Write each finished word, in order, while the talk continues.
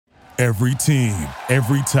Every team,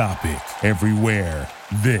 every topic, everywhere.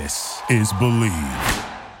 This is Believe.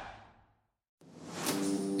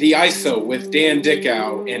 The ISO with Dan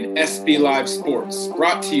Dickow and SB Live Sports,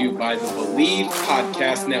 brought to you by the Believe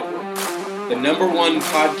Podcast Network, the #1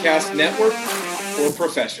 podcast network for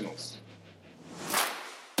professionals.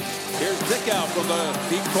 Here's Dickow from the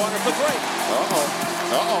deep corner for three.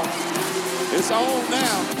 It's on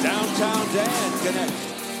now. Downtown Dan connects.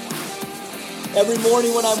 Every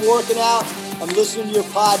morning when I'm working out, I'm listening to your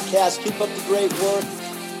podcast. Keep up the great work.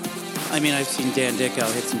 I mean, I've seen Dan Dickow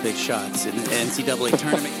hit some big shots in the NCAA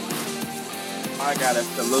tournament. I gotta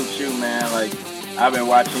salute you, man. Like, I've been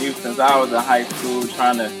watching you since I was in high school,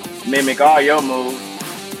 trying to mimic all your moves.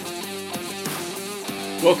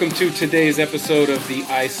 Welcome to today's episode of The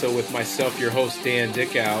ISO with myself, your host, Dan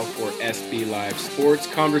Dickow, for SB Live Sports.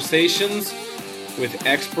 Conversations with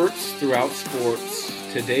experts throughout sports.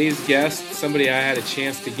 Today's guest, somebody I had a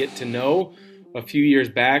chance to get to know a few years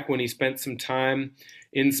back when he spent some time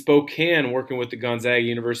in Spokane working with the Gonzaga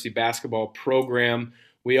University basketball program.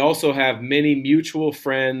 We also have many mutual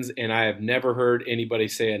friends, and I have never heard anybody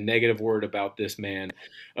say a negative word about this man.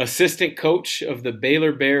 Assistant coach of the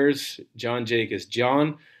Baylor Bears, John Jakus.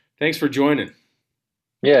 John, thanks for joining.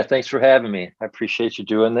 Yeah, thanks for having me. I appreciate you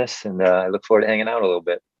doing this, and I look forward to hanging out a little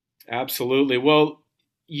bit. Absolutely. Well,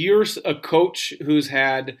 you're a coach who's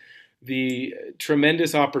had the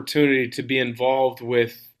tremendous opportunity to be involved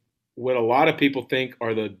with what a lot of people think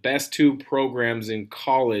are the best two programs in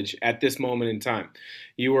college at this moment in time.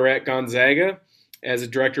 You were at Gonzaga as a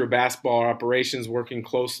director of basketball operations, working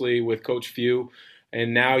closely with Coach Few,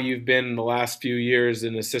 and now you've been in the last few years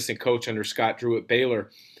an assistant coach under Scott Drew at Baylor.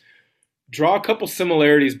 Draw a couple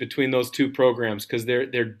similarities between those two programs because they're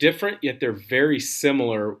different, yet they're very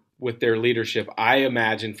similar with their leadership, I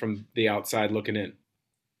imagine, from the outside looking in.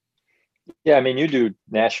 Yeah, I mean, you do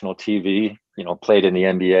national TV, played in the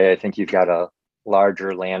NBA. I think you've got a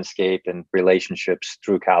larger landscape and relationships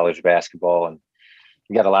through college basketball, and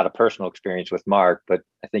you got a lot of personal experience with Mark, but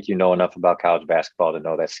I think you know enough about college basketball to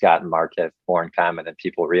know that Scott and Mark have more in common than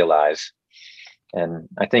people realize. And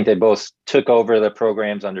I think they both took over the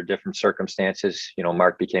programs under different circumstances.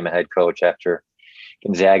 Mark became a head coach after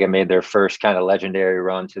Gonzaga made their first kind of legendary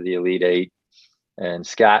run to the Elite Eight. And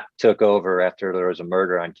Scott took over after there was a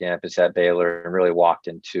murder on campus at Baylor and really walked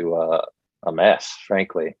into a mess,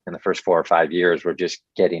 frankly, in the first 4 or 5 years. We're just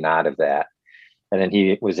getting out of that. And then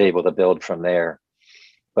he was able to build from there.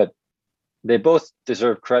 But they both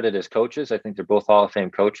deserve credit as coaches. I think they're both Hall of Fame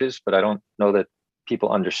coaches, but I don't know that people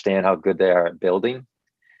understand how good they are at building.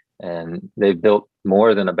 And they've built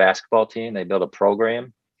more than a basketball team. They built a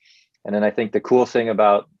program. And then I think the cool thing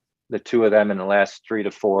about the two of them in the last 3 to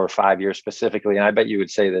 4 or 5 years specifically, and I bet you would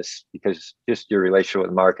say this because just your relationship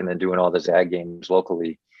with Mark and then doing all the Zag games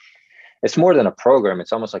locally, it's more than a program.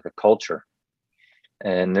 It's almost like a culture.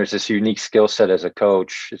 And there's this unique skill set as a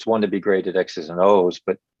coach. It's one, to be great at X's and O's,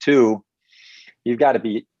 but two, you've got to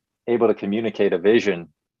be able to communicate a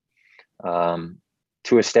vision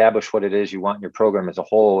to establish what it is you want in your program as a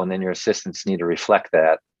whole. And then your assistants need to reflect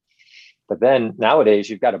that. But then nowadays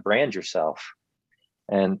you've got to brand yourself.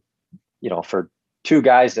 And, for two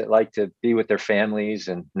guys that like to be with their families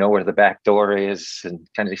and know where the back door is and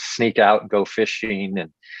kind of sneak out and go fishing.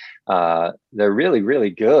 And they're really, really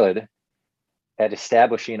good at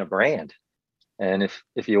establishing a brand. And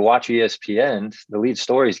if you watch ESPN, the lead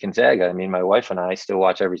story is Gonzaga. I mean, my wife and I still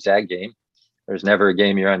watch every Zag game. There's never a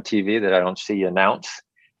game you're on TV that I don't see you announce.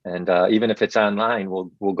 And even if it's online,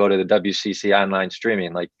 we'll go to the WCC online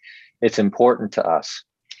streaming. Like, it's important to us.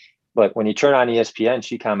 But when you turn on ESPN,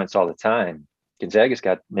 she comments all the time, Gonzaga's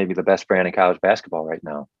got maybe the best brand in college basketball right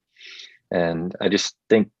now. And I just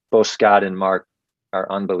think both Scott and Mark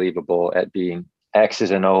are unbelievable at being X's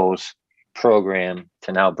and O's program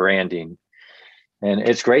to now branding. And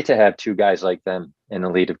it's great to have two guys like them in the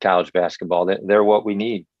lead of college basketball. They're what we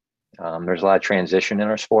need. There's a lot of transition in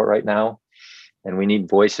our sport right now, and we need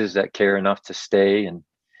voices that care enough to stay and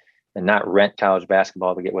not rent college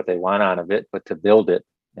basketball to get what they want out of it, but to build it.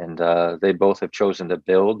 And they both have chosen to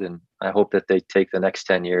build, and I hope that they take the next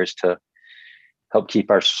 10 years to help keep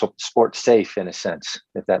our sport safe, in a sense,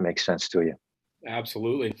 if that makes sense to you.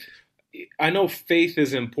 Absolutely. I know faith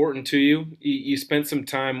is important to you. You spent some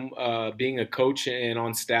time being a coach and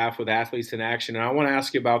on staff with Athletes in Action, and I want to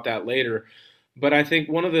ask you about that later. But I think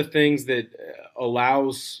one of the things that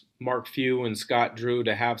allows Mark Few and Scott Drew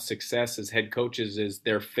to have success as head coaches is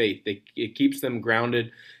their faith. It keeps them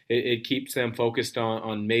grounded. It keeps them focused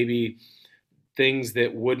on maybe things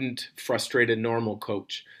that wouldn't frustrate a normal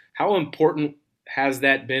coach. How important has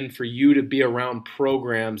that been for you to be around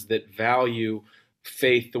programs that value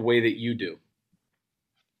faith the way that you do?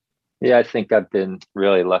 Yeah, I think I've been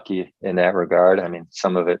really lucky in that regard. I mean,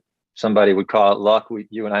 some of it, somebody would call it luck.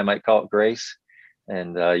 You and I might call it grace.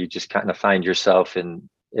 And you just kind of find yourself in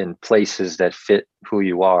places that fit who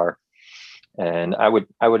you are. And I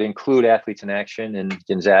would include Athletes in Action and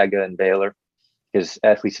Gonzaga and Baylor, because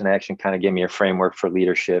Athletes in Action kind of gave me a framework for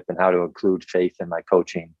leadership and how to include faith in my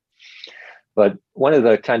coaching. But one of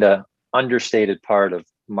the kind of understated part of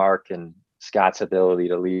Mark and Scott's ability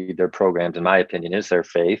to lead their programs, in my opinion, is their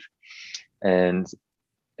faith. And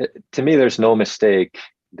to me, there's no mistake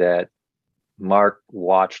that Mark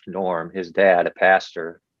watched Norm, his dad, a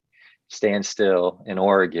pastor, stand still in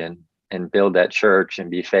Oregon and build that church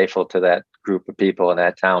and be faithful to that group of people in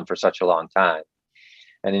that town for such a long time.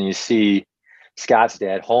 And then you see Scott's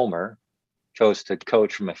dad, Homer, chose to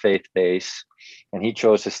coach from a faith base, and he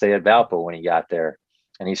chose to stay at Valpo when he got there.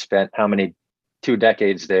 And he spent 2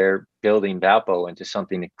 decades there building Valpo into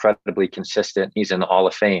something incredibly consistent. He's in the Hall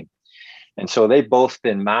of Fame. And so they've both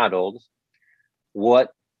been modeled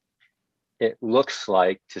what it looks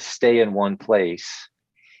like to stay in one place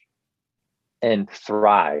and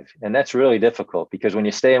thrive. And that's really difficult, because when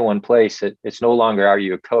you stay in one place, it's no longer, are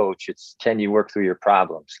you a coach? It's, can you work through your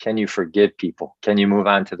problems? Can you forgive people? Can you move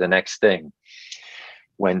on to the next thing?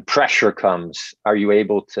 When pressure comes, are you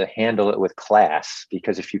able to handle it with class?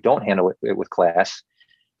 Because if you don't handle it with class,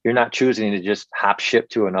 you're not choosing to just hop ship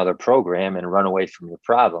to another program and run away from your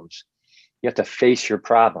problems. You have to face your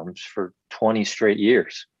problems for 20 straight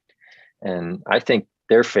years. And I think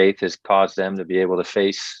their faith has caused them to be able to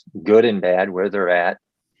face good and bad where they're at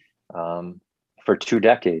for 2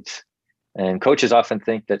 decades. And coaches often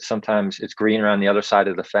think that sometimes it's greener on the other side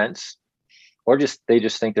of the fence, or they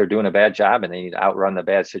just think they're doing a bad job and they need to outrun the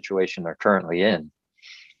bad situation they're currently in.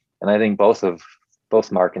 And I think both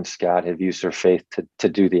Mark and Scott have used their faith to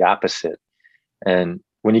do the opposite. And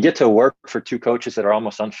when you get to work for 2 coaches that are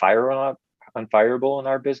almost unfireable in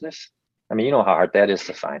our business, I mean, you know how hard that is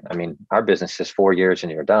to find. I mean, our business is 4 years and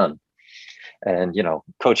you're done. And, you know,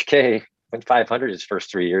 Coach K went 500 his first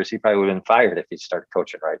 3 years. He probably would have been fired if he'd started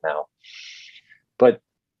coaching right now. But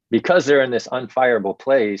because they're in this unfireable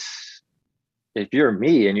place, if you're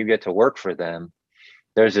me and you get to work for them,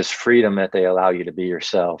 there's this freedom that they allow you to be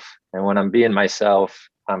yourself. And when I'm being myself,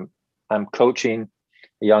 I'm coaching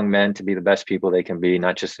young men to be the best people they can be,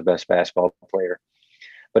 not just the best basketball player,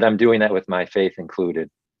 but I'm doing that with my faith included.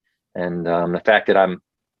 And the fact that I'm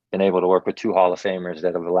been able to work with 2 Hall of Famers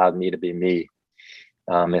that have allowed me to be me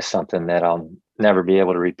is something that I'll never be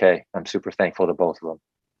able to repay. I'm super thankful to both of them.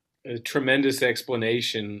 A tremendous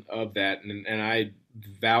explanation of that, and I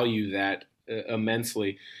value that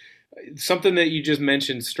immensely. Something that you just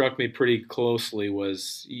mentioned struck me pretty closely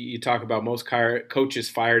was you talk about most coaches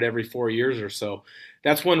fired every 4 years or so.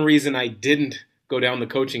 That's one reason I didn't go down the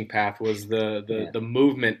coaching path, was the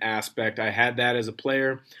movement aspect. I had that as a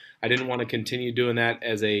player. I didn't want to continue doing that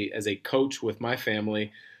as a coach with my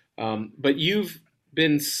family. But you've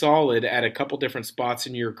been solid at a couple different spots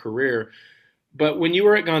in your career. But when you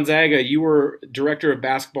were at Gonzaga, you were director of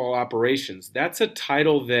basketball operations. That's a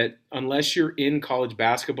title that, unless you're in college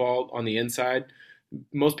basketball on the inside,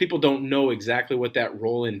 most people don't know exactly what that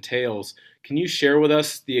role entails. Can you share with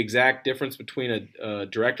us the exact difference between a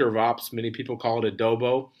director of ops, many people call it a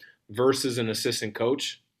DOBO, versus an assistant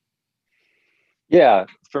coach? Yeah,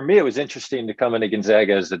 for me, it was interesting to come into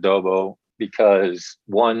Gonzaga as the DOBO because,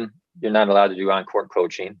 1, you're not allowed to do on-court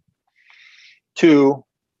coaching. 2,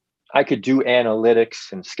 I could do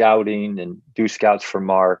analytics and scouting and do scouts for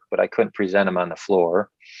Mark, but I couldn't present them on the floor.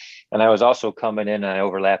 And I was also coming in and I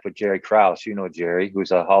overlapped with Jerry Krause. You know Jerry,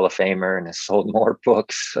 who's a Hall of Famer and has sold more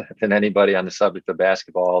books than anybody on the subject of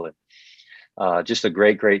basketball. And just a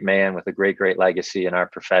great, great man with a great, great legacy in our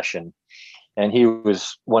profession. And he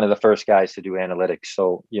was one of the first guys to do analytics.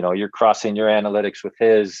 So, you know, you're crossing your analytics with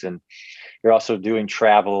his, and you're also doing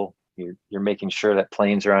travel. You're making sure that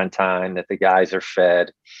planes are on time, that the guys are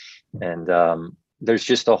fed. And there's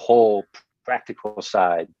just a whole practical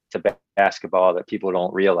side to basketball that people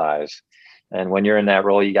don't realize. And when you're in that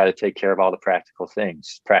role, you got to take care of all the practical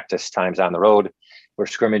things. Practice times on the road. We're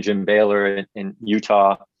scrimmaging Baylor in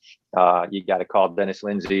Utah. You got to call Dennis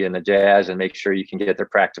Lindsay and the Jazz and make sure you can get their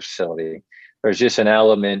practice facility. There's just an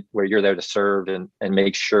element where you're there to serve and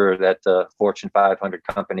make sure that the Fortune 500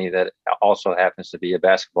 company that also happens to be a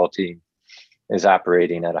basketball team is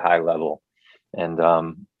operating at a high level. And,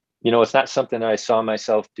 you know, it's not something that I saw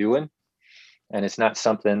myself doing. And it's not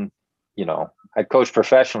something, you know, I coached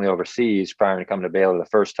professionally overseas prior to coming to Baylor the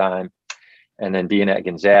first time and then being at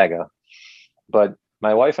Gonzaga. But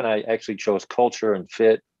my wife and I actually chose culture and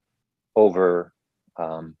fit over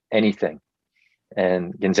anything.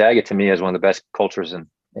 And Gonzaga to me is one of the best cultures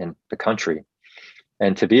in the country.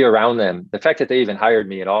 And to be around them, the fact that they even hired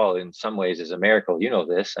me at all in some ways is a miracle. You know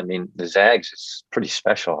this. I mean, the Zags is pretty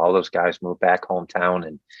special. All those guys moved back hometown.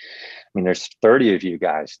 And I mean, there's 30 of you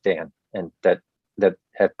guys, Dan, and that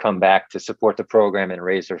have come back to support the program and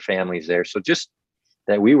raise their families there. So just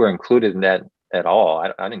that we were included in that at all.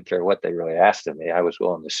 I didn't care what they really asked of me. I was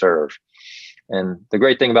willing to serve. And the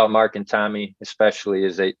great thing about Mark and Tommy, especially,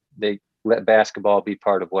 is they let basketball be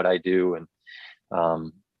part of what I do. And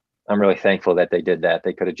I'm really thankful that they did that.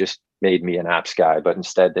 They could have just made me an ops guy, but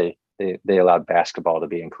instead they allowed basketball to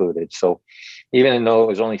be included. So even though it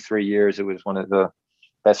was only 3 years, it was one of the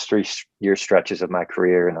best 3-year stretches of my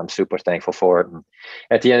career, and I'm super thankful for it. And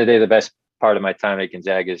at the end of the day, the best part of my time at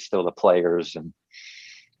Gonzaga is still the players, and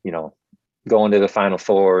going to the Final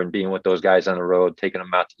Four and being with those guys on the road, taking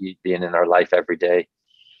them out to eat, being in our life every day.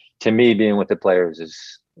 To me, being with the players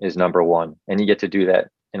is number one, and you get to do that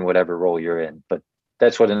in whatever role you're in. But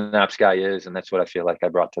that's what an ops guy is, and that's what I feel like I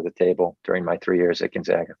brought to the table during my 3 years at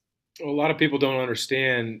Gonzaga. Well, a lot of people don't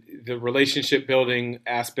understand the relationship building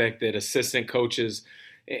aspect that assistant coaches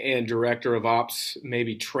and director of ops,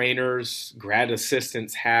 maybe trainers, grad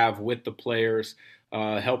assistants have with the players,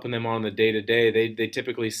 helping them on the day-to-day. They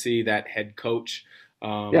typically see that head coach,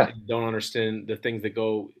 and don't understand the things that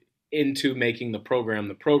go into making the program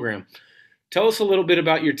the program. Tell us a little bit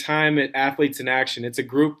about your time at Athletes in Action. It's a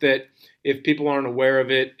group that, if people aren't aware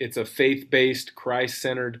of it, it's a faith-based,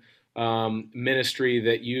 Christ-centered ministry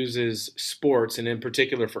that uses sports, and in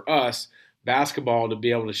particular for us, basketball, to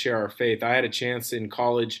be able to share our faith. I had a chance in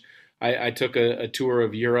college. I took a tour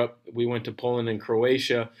of Europe. We went to Poland and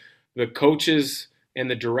Croatia. The coaches and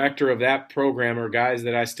the director of that program are guys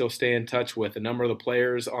that I still stay in touch with. A number of the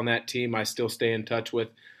players on that team I still stay in touch with.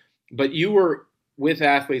 But you were with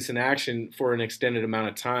Athletes in Action for an extended amount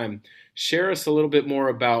of time. Share us a little bit more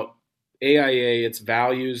about AIA, its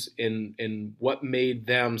values, and what made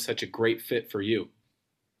them such a great fit for you.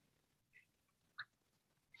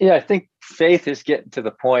 Yeah, I think faith is getting to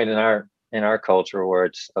the point in our culture where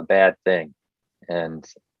it's a bad thing. And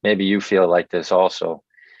maybe you feel like this also.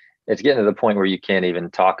 It's getting to the point where you can't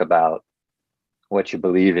even talk about what you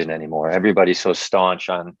believe in anymore. Everybody's so staunch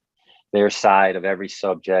on their side of every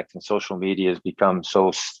subject, and social media has become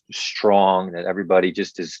so strong that everybody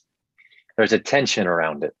just there's a tension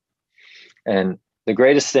around it. And the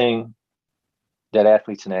greatest thing that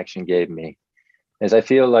Athletes in Action gave me is I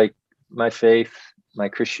feel like my faith, my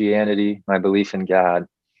Christianity, my belief in God,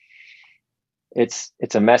 it's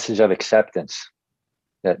a message of acceptance,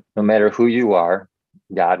 that no matter who you are,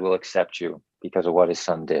 God will accept you because of what his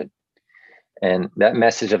son did. And that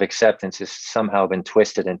message of acceptance has somehow been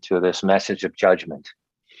twisted into this message of judgment.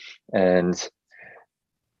 And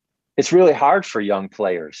it's really hard for young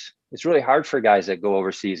players. It's really hard for guys that go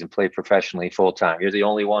overseas and play professionally full time. You're the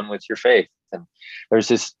only one with your faith. And there's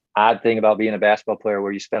this odd thing about being a basketball player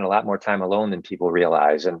where you spend a lot more time alone than people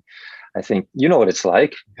realize. And I think you know what it's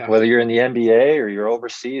like, whether you're in the NBA or you're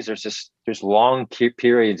overseas, there's long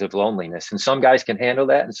periods of loneliness, and some guys can handle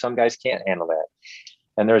that and some guys can't handle that.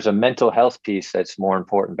 And there's a mental health piece that's more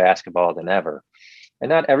important in basketball than ever. And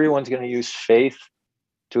not everyone's going to use faith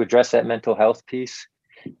to address that mental health piece.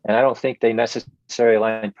 And I don't think they necessarily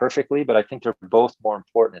align perfectly, but I think they're both more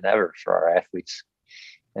important than ever for our athletes.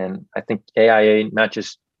 And I think AIA not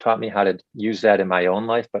just taught me how to use that in my own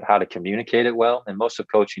life, but how to communicate it well. And most of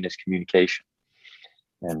coaching is communication.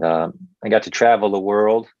 And I got to travel the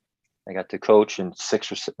world. I got to coach on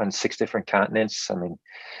six different continents. I mean,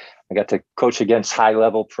 I got to coach against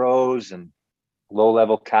high-level pros and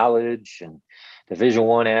low-level college and Division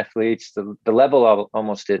I athletes. The level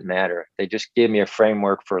almost didn't matter. They just gave me a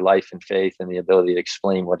framework for life and faith and the ability to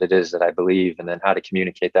explain what it is that I believe, and then how to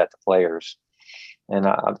communicate that to players. And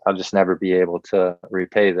I'll just never be able to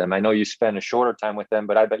repay them. I know you spend a shorter time with them,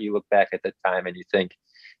 but I bet you look back at that time and you think,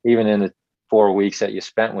 even in the 4 weeks that you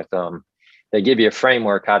spent with them, they give you a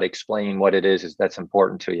framework how to explain what it is that's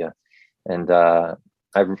important to you. And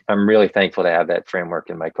I'm really thankful to have that framework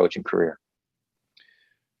in my coaching career.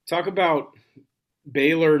 Talk about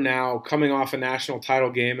Baylor now coming off a national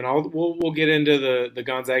title game, and we'll get into the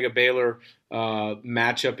Gonzaga Baylor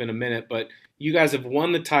matchup in a minute. But you guys have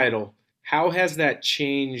won the title. How has that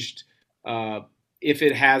changed, if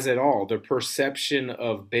it has at all, the perception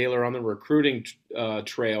of Baylor on the recruiting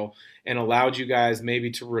trail, and allowed you guys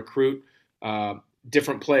maybe to recruit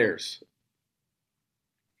different players?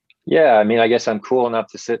 Yeah, I mean, I guess I'm cool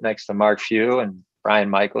enough to sit next to Mark Few and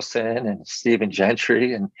Brian Michelson and Stephen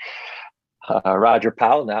Gentry and Roger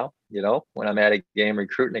Powell now. You know, when I'm at a game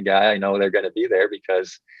recruiting a guy, I know they're going to be there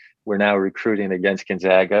because we're now recruiting against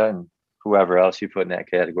Gonzaga, and whoever else you put in that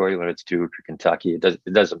category, whether it's Duke or Kentucky,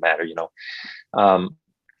 it doesn't matter,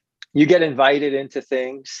 you get invited into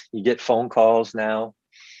things, you get phone calls now.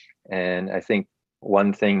 And I think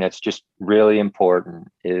one thing that's just really important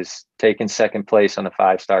is taking second place on a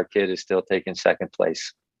 5-star kid is still taking second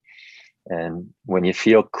place. And when you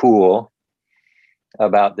feel cool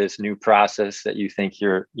about this new process that you think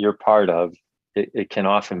you're part of, it can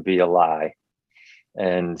often be a lie.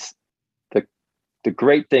 And the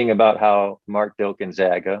great thing about how Mark built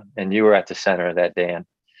Gonzaga, and you were at the center of that, Dan,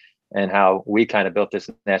 and how we kind of built this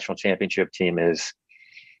national championship team is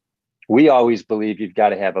we always believe you've got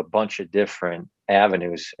to have a bunch of different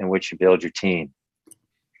avenues in which you build your team.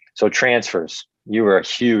 So transfers, you were a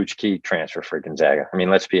huge key transfer for Gonzaga. I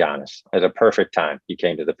mean, let's be honest, at a perfect time, you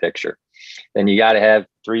came to the picture. Then you got to have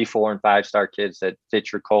 3, 4, and 5-star kids that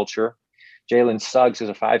fit your culture. Jalen Suggs is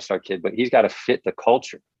a 5-star kid, but he's got to fit the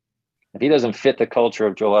culture. If he doesn't fit the culture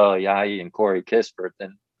of Joel Ayayi and Corey Kispert,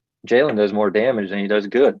 then Jalen does more damage than he does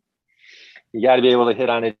good. You got to be able to hit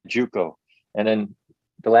on a JUCO. And then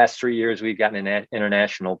the last 3 years, we've gotten an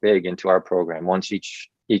international big into our program, once each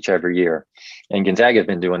every year. And Gonzaga has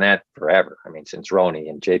been doing that forever. I mean, since Roney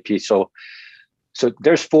and JP. So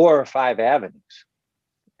there's 4 or 5 avenues.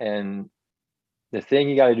 And the thing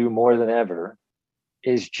you got to do more than ever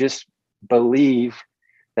is just believe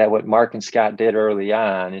that what Mark and Scott did early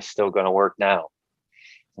on is still going to work now.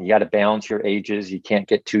 You got to balance your ages. You can't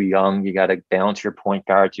get too young. You got to balance your point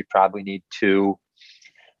guards. You probably need 2.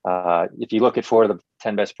 If you look at 4 of the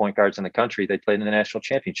 10 best point guards in the country, they played in the national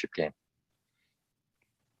championship game.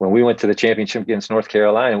 When we went to the championship against North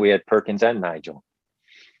Carolina, we had Perkins and Nigel.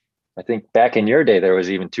 I think back in your day, there was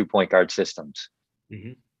even 2 point guard systems.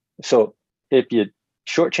 Mm-hmm. So if you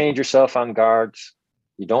shortchange yourself on guards,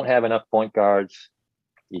 you don't have enough point guards,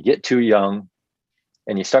 you get too young,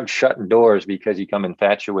 and you start shutting doors because you become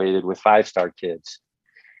infatuated with 5-star kids,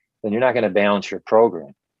 then you're not going to balance your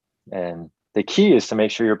program. And the key is to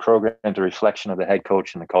make sure your program is a reflection of the head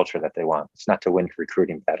coach and the culture that they want. It's not to win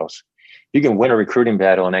recruiting battles. You can win a recruiting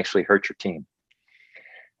battle and actually hurt your team.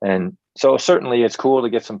 And so certainly it's cool to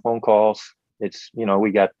get some phone calls. It's,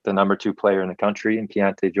 we got the number 2 player in the country in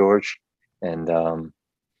Keontae George. And,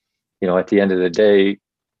 at the end of the day,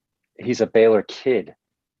 he's a Baylor kid.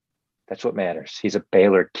 That's what matters. He's a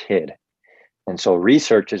Baylor kid. And so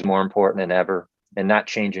research is more important than ever, and not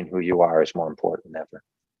changing who you are is more important than ever.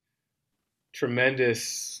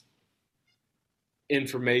 Tremendous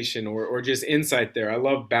information or just insight there. I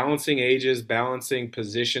love balancing ages, balancing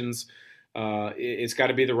positions. It's got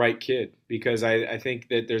to be the right kid, because I think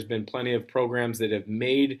that there's been plenty of programs that have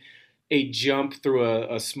made a jump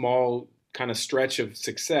through a small kind of stretch of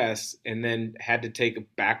success and then had to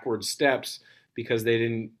take backward steps because they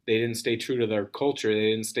didn't stay true to their culture.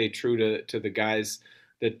 They didn't stay true to the guys,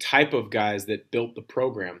 the type of guys that built the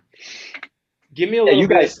program. Give me a little bit.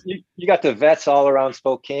 Guys, you got the vets all around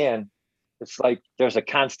Spokane. It's like there's a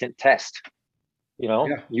constant test.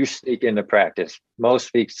 You sneak into practice.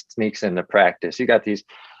 Most sneaks into practice. You got these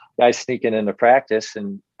guys sneaking into practice,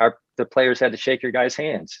 and the players had to shake your guys'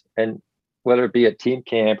 hands. And whether it be at team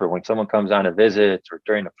camp or when someone comes on a visit or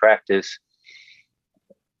during the practice,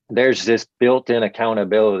 there's this built-in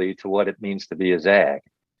accountability to what it means to be a Zag.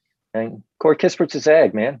 And Corey Kispert's a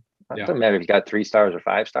Zag, man. It doesn't matter if you got 3 stars or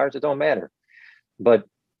 5 stars. It don't matter. But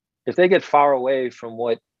if they get far away from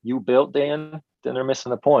what you built, Dan, then they're missing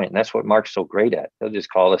the point. And that's what Mark's so great at. He'll just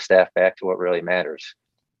call the staff back to what really matters.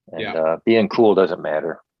 And being cool doesn't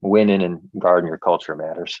matter. Winning and guarding your culture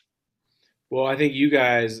matters. Well, I think you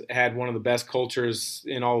guys had one of the best cultures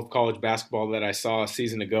in all of college basketball that I saw a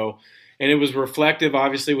season ago. And it was reflective,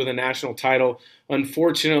 obviously, with a national title.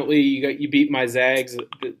 Unfortunately, you beat my Zags.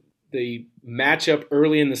 The matchup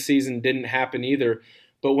early in the season didn't happen either.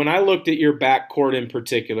 But when I looked at your backcourt in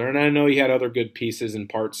particular, and I know you had other good pieces and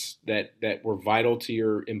parts that were vital to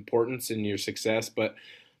your importance and your success, but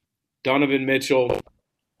Donovan Mitchell,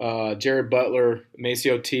 Jared Butler,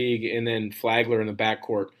 Maceo Teague, and then Flagler in the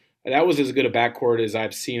backcourt. That was as good a backcourt as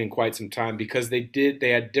I've seen in quite some time, because they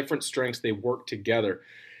had different strengths. They worked together.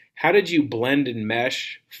 How did you blend and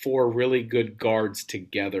mesh 4 really good guards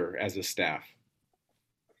together as a staff?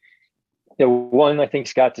 Yeah, one, I think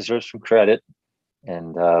Scott deserves some credit.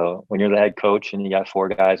 And when you're the head coach and you got 4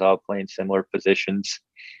 guys all playing similar positions,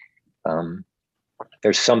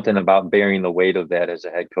 there's something about bearing the weight of that as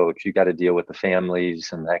a head coach. You got to deal with the families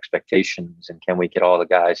and the expectations, and can we get all the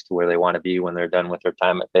guys to where they want to be when they're done with their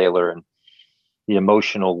time at Baylor, and the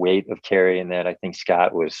emotional weight of carrying that. I think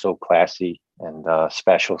Scott was so classy and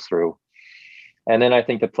special through. And then I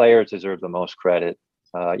think the players deserve the most credit.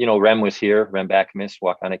 Rem was here. Rem Backamus,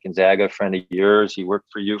 walked on at Gonzaga, friend of yours. He worked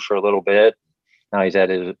for you for a little bit. Now he's at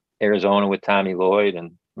Arizona with Tommy Lloyd,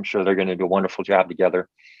 and I'm sure they're going to do a wonderful job together.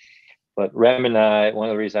 But Rem and I, one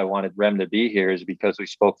of the reasons I wanted Rem to be here is because we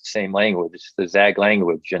spoke the same language, it's the Zag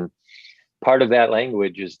language. And part of that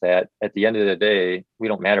language is that at the end of the day, we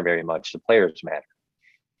don't matter very much. The players matter.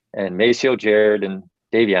 And Maceo, Jared, and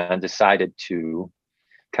Davion decided to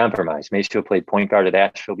compromise. Maceo played point guard at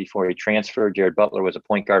Asheville before he transferred. Jared Butler was a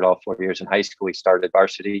point guard all 4 years in high school. He started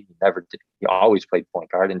varsity. He always played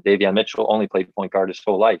point guard. And Davion Mitchell only played point guard his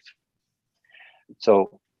whole life.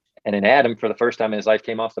 And then Adam, for the first time in his life,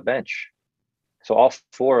 came off the bench. So all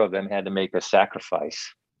four of them had to make a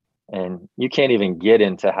sacrifice. And you can't even get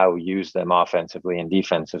into how we use them offensively and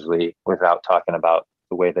defensively without talking about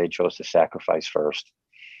the way they chose to sacrifice first.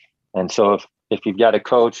 And so if you've got a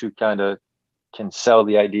coach who kind of can sell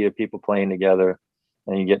the idea of people playing together,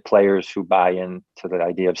 and you get players who buy into the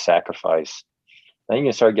idea of sacrifice, then you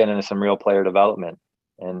can start getting into some real player development.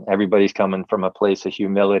 And everybody's coming from a place of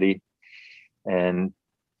humility. And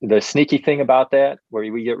the sneaky thing about that, where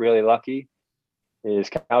we get really lucky, is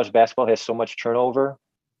college basketball has so much turnover.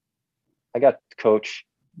 I got to coach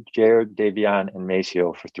Jared, Davion, and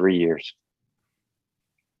Maceo for 3 years.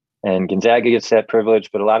 And Gonzaga gets that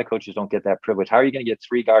privilege, but a lot of coaches don't get that privilege. How are you going to get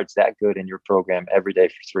 3 guards that good in your program every day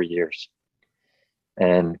for 3 years?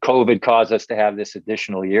 And COVID caused us to have this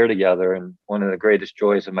additional year together. And one of the greatest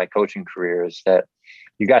joys of my coaching career is that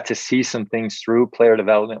you got to see some things through, player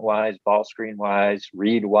development wise, ball screen wise,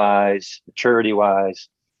 read wise, maturity wise,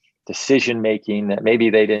 decision making, that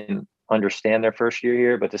maybe they didn't understand their first year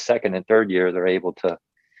here, but the second and third year they're able to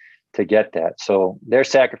get that. So their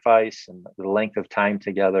sacrifice and the length of time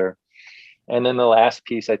together. And then the last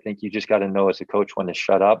piece, I think you just got to know as a coach when to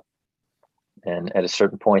shut up. And at a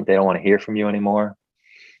certain point, they don't want to hear from you anymore.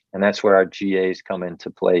 And that's where our GAs come into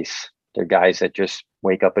place. They're guys that just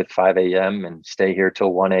wake up at 5 a.m. and stay here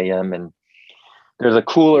till 1 a.m. And there's a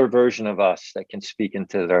cooler version of us that can speak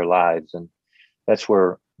into their lives. And that's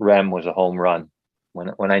where Rem was a home run.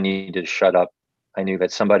 When I needed to shut up, I knew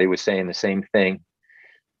that somebody was saying the same thing,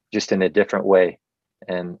 just in a different way.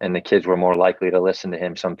 And the kids were more likely to listen to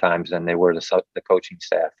him sometimes than they were the coaching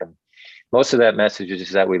staff. And most of that message is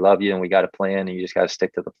just that we love you and we got a plan and you just got to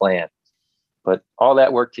stick to the plan. But all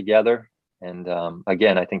that worked together. And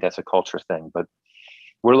again, I think that's a culture thing. But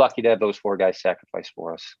we're lucky to have those 4 guys sacrifice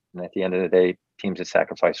for us. And at the end of the day, teams that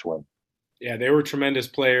sacrifice win. Yeah, they were tremendous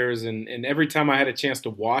players. And every time I had a chance to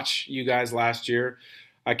watch you guys last year,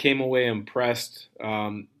 I came away impressed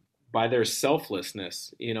by their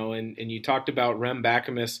selflessness, and you talked about Rem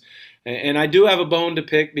Backamus. And I do have a bone to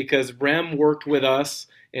pick because Rem worked with us,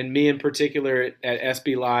 and me in particular at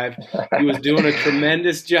SB Live. He was doing a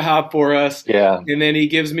tremendous job for us. Yeah. And then he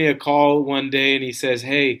gives me a call one day and he says,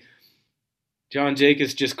 "Hey, John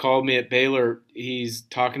Jakus just called me at Baylor. He's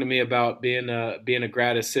talking to me about being a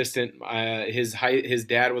grad assistant. His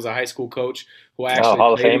dad was a high school coach who actually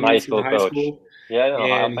Hall of played Fame high against school high coach. school." Yeah, no,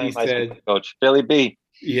 Hall of Fame high school coach Billy B.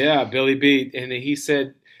 Yeah, Billy B. And he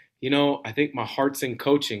said, I think my heart's in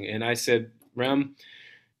coaching. And I said, "Rem,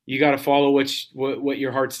 you got to follow what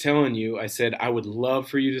your heart's telling you." I said, "I would love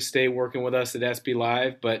for you to stay working with us at SB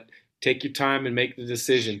Live, but take your time and make the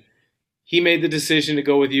decision." He made the decision to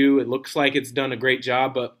go with you. It looks like it's done a great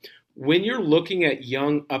job. But when you're looking at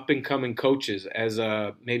young up-and-coming coaches as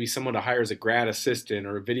maybe someone to hire as a grad assistant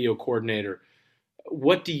or a video coordinator,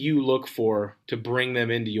 what do you look for to bring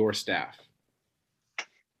them into your staff?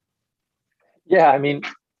 Yeah, I mean,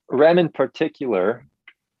 Rem in particular,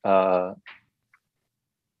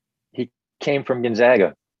 he came from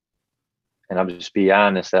Gonzaga. And I'll just be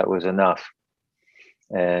honest, that was enough.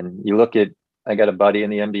 And you look at, I got a buddy in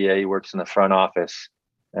the NBA, he works in the front office.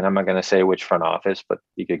 And I'm not going to say which front office, but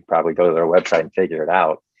you could probably go to their website and figure it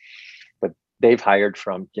out. But they've hired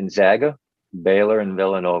from Gonzaga, Baylor, and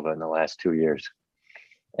Villanova in the last 2 years.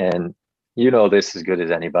 And this as good as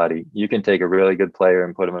anybody. You can take a really good player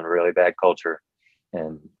and put them in a really bad culture,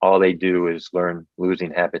 and all they do is learn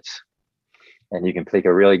losing habits. And you can take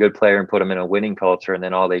a really good player and put them in a winning culture, and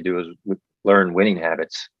then all they do is learn winning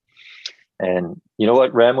habits. And you know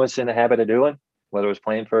what Rem was in the habit of doing, whether it was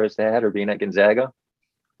playing for his dad or being at Gonzaga?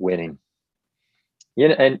 Winning.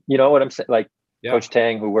 And you know what I'm saying? Like, yeah. Coach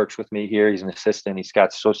Tang, who works with me here, he's an assistant. He's got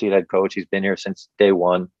associate head coach. He's been here since day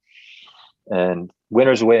one. And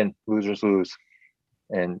winners win, losers lose.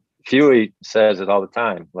 And Huey says it all the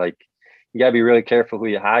time. Like, you got to be really careful who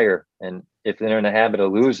you hire. And if they're in the habit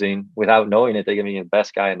of losing without knowing it, they're going to be the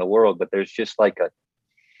best guy in the world. But there's just like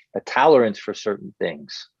a tolerance for certain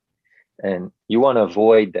things. And you want to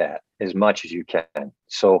avoid that as much as you can.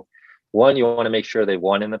 So One, you want to make sure they've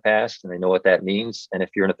won in the past and they know what that means. And if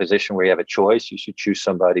you're in a position where you have a choice, you should choose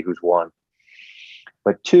somebody who's won.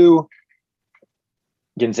 But two,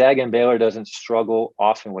 Gonzaga and Baylor doesn't struggle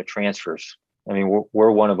often with transfers. I mean,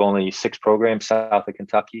 we're one of only 6 programs south of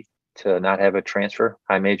Kentucky to not have a transfer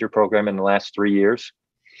high major program in the last 3 years.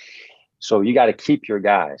 So you got to keep your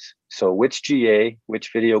guys. So which GA,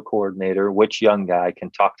 which video coordinator, which young guy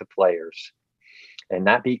can talk to players and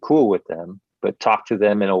not be cool with them, but talk to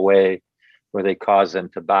them in a way where they cause them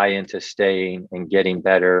to buy into staying and getting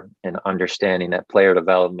better and understanding that player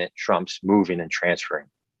development trumps moving and transferring.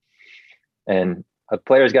 And a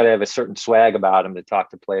player's got to have a certain swag about him to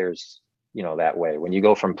talk to players, that way. When you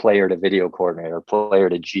go from player to video coordinator, player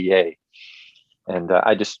to GA. And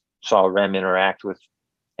I just saw Rem interact with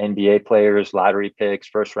NBA players, lottery picks,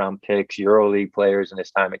 first round picks, EuroLeague players in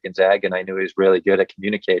his time at Gonzaga. And I knew he was really good at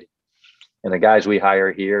communicating. And the guys we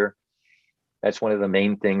hire here, that's one of the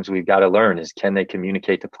main things we've got to learn is, can they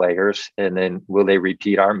communicate to players? And then will they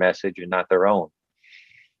repeat our message and not their own?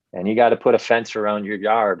 And you got to put a fence around your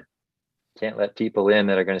yard. Can't let people in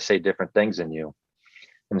that are going to say different things than you.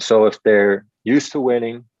 And so if they're used to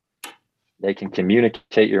winning, they can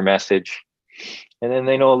communicate your message. And then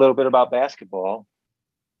they know a little bit about basketball,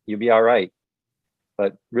 you'll be all right.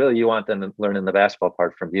 But really, you want them learning the basketball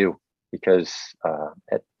part from you, because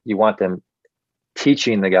you want them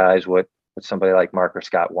teaching the guys what somebody like Mark or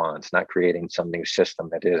Scott wants, not creating some new system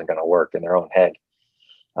that isn't going to work in their own head.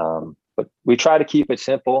 But we try to keep it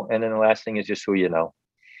simple. And then the last thing is just who you know.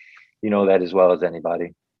 You know that as well as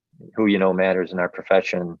anybody. Who you know matters in our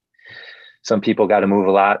profession. Some people got to move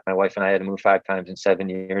a lot. My wife and I had to move 5 times in 7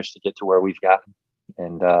 years to get to where we've gotten.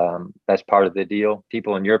 And that's part of the deal.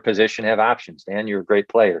 People in your position have options. Dan, you're a great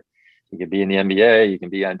player. You can be in the NBA, you can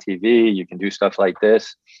be on TV, you can do stuff like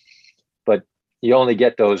this. But you only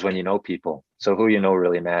get those when you know people. So who you know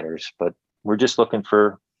really matters. But we're just looking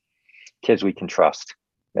for kids we can trust.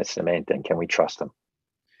 That's the main thing. Can we trust them?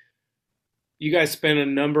 You guys spent a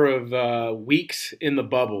number of weeks in the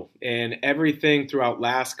bubble, and everything throughout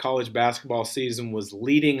last college basketball season was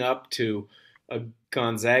leading up to a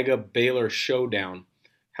Gonzaga-Baylor showdown.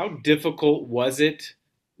 How difficult was it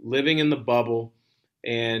living in the bubble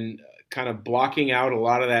and kind of blocking out a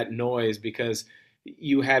lot of that noise, because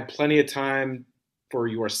you had plenty of time for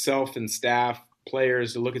yourself and staff,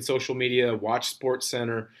 players to look at social media, watch Sports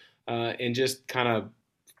Center, and just kind of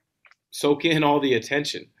soak in all the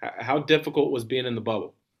attention? How difficult was being in the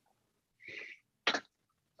bubble?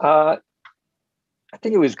 I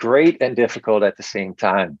think it was great and difficult at the same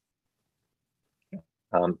time.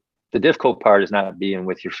 The difficult part is not being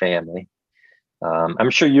with your family. I'm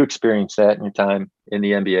sure you experienced that in your time in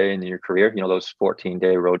the NBA and in your career, those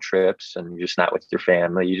 14-day road trips, and you're just not with your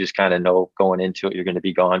family. You just kind of know going into it, you're going to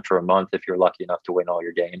be gone for a month if you're lucky enough to win all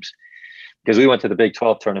your games. Because we went to the Big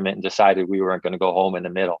 12 tournament and decided we weren't going to go home in the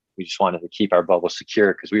middle. We just wanted to keep our bubble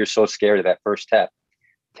secure because we were so scared of that first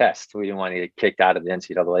test. We didn't want to get kicked out of the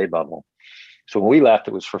NCAA bubble. So when we left,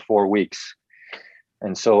 it was for 4 weeks.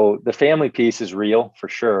 And so the family piece is real for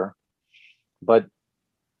sure. But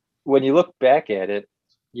when you look back at it,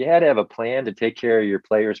 you had to have a plan to take care of your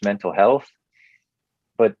players' mental health.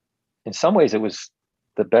 But in some ways, it was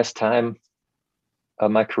the best time of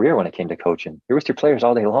my career when it came to coaching. You're with your players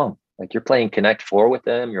all day long. Like, you're playing Connect Four with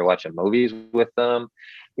them. You're watching movies with them.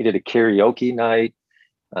 We did a karaoke night.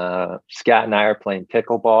 Scott and I are playing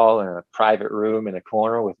pickleball in a private room in a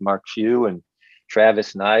corner with Mark Few and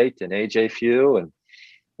Travis Knight and AJ Few. And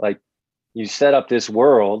like, you set up this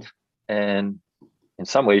world, and in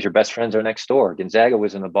some ways your best friends are next door. Gonzaga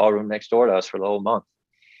was in the ballroom next door to us for the whole month.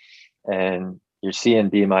 And you're seeing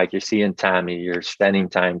B-Mike, you're seeing Tommy, you're spending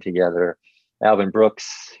time together. Alvin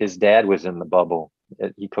Brooks, his dad was in the bubble.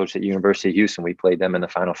 He coached at University of Houston. We played them in the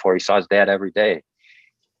Final Four. He saw his dad every day.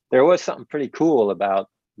 There was something pretty cool about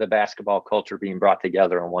the basketball culture being brought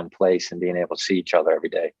together in one place and being able to see each other every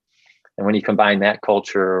day. And when you combine that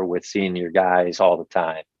culture with seeing your guys all the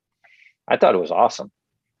time, I thought it was awesome.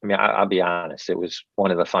 I mean, I'll be honest, it was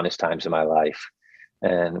one of the funnest times of my life.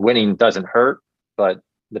 And winning doesn't hurt, but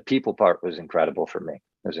the people part was incredible for me.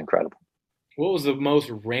 It was incredible. What was the most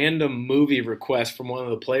random movie request from one of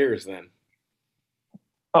the players then?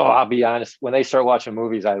 Oh, I'll be honest. When they start watching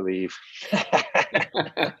movies, I leave.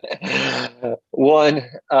 One,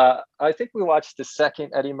 I think we watched the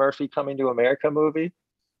second Eddie Murphy Coming to America movie.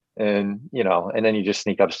 And, and then you just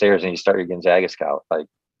sneak upstairs and you start your Gonzaga scout. Like,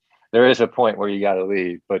 there is a point where you got to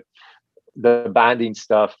leave, but the bonding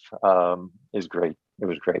stuff is great. It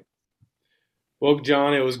was great. Well,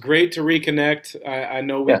 John, it was great to reconnect. I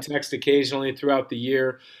know we text occasionally throughout the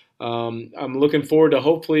year. I'm looking forward to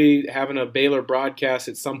hopefully having a Baylor broadcast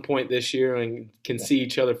at some point this year and can see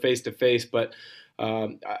each other face to face. But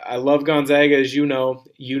I love Gonzaga, as you know.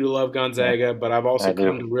 You love Gonzaga, but I've also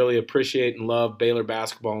come to really appreciate and love Baylor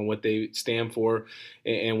basketball and what they stand for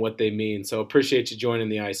and what they mean. So appreciate you joining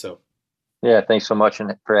the ISO. Yeah, thanks so much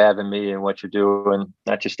for having me and what you're doing,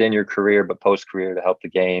 not just in your career, but post-career to help the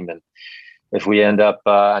game. And if we end up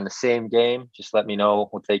on the same game, just let me know.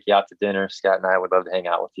 We'll take you out to dinner. Scott and I would love to hang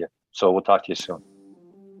out with you. So we'll talk to you soon.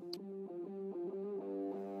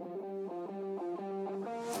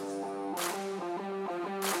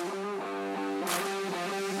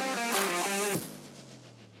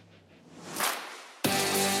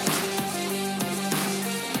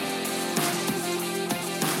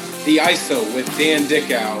 The ISO with Dan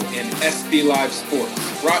Dickow and SB Live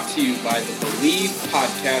Sports, brought to you by the Believe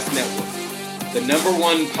Podcast Network, the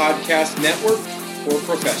 #1 podcast network for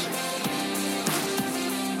professionals.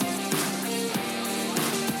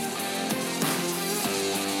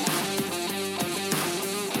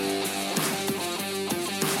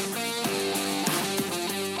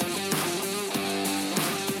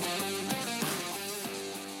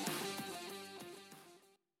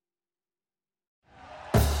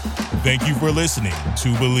 Thank you for listening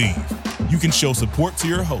to Believe. You can show support to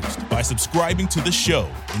your host by subscribing to the show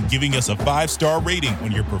and giving us a 5-star rating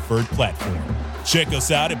on your preferred platform. Check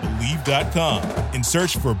us out at Believe.com and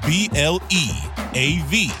search for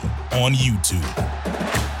BLEAV on YouTube.